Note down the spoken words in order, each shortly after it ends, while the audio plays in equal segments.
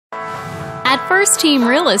At First Team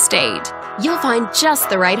Real Estate, you'll find just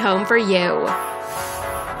the right home for you.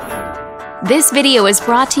 This video is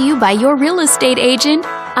brought to you by your real estate agent,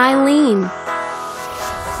 Eileen.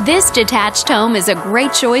 This detached home is a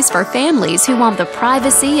great choice for families who want the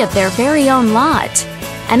privacy of their very own lot,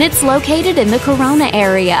 and it's located in the Corona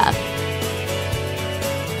area.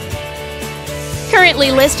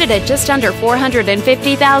 Currently listed at just under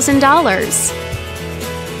 $450,000.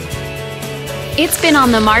 It's been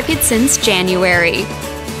on the market since January.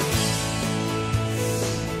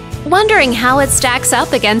 Wondering how it stacks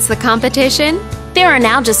up against the competition? There are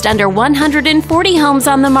now just under 140 homes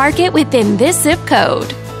on the market within this zip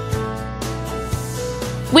code.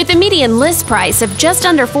 With a median list price of just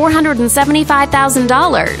under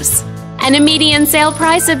 $475,000 and a median sale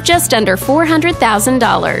price of just under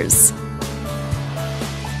 $400,000.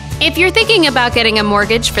 If you're thinking about getting a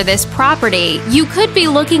mortgage for this property, you could be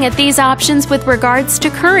looking at these options with regards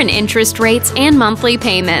to current interest rates and monthly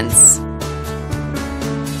payments.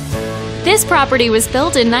 This property was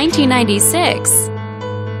built in 1996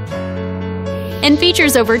 and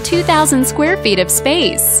features over 2,000 square feet of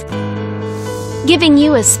space, giving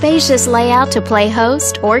you a spacious layout to play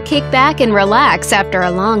host or kick back and relax after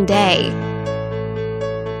a long day.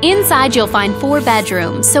 Inside, you'll find 4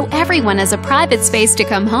 bedrooms, so everyone has a private space to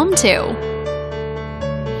come home to,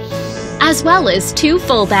 as well as 2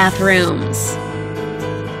 full bathrooms.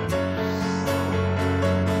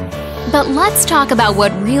 But let's talk about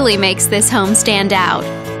what really makes this home stand out.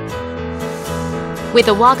 With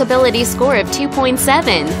a walkability score of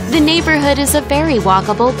 2.7, the neighborhood is a very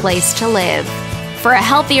walkable place to live. For a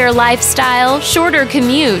healthier lifestyle, shorter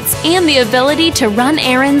commutes, and the ability to run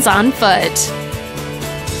errands on foot.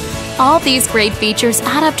 All these great features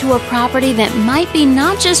add up to a property that might be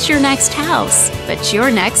not just your next house, but your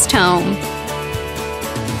next home.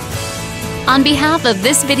 On behalf of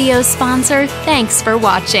this video's sponsor, thanks for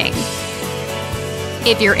watching.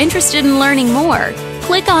 If you're interested in learning more,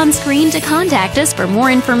 click on screen to contact us for more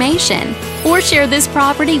information or share this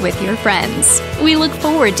property with your friends. We look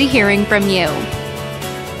forward to hearing from you.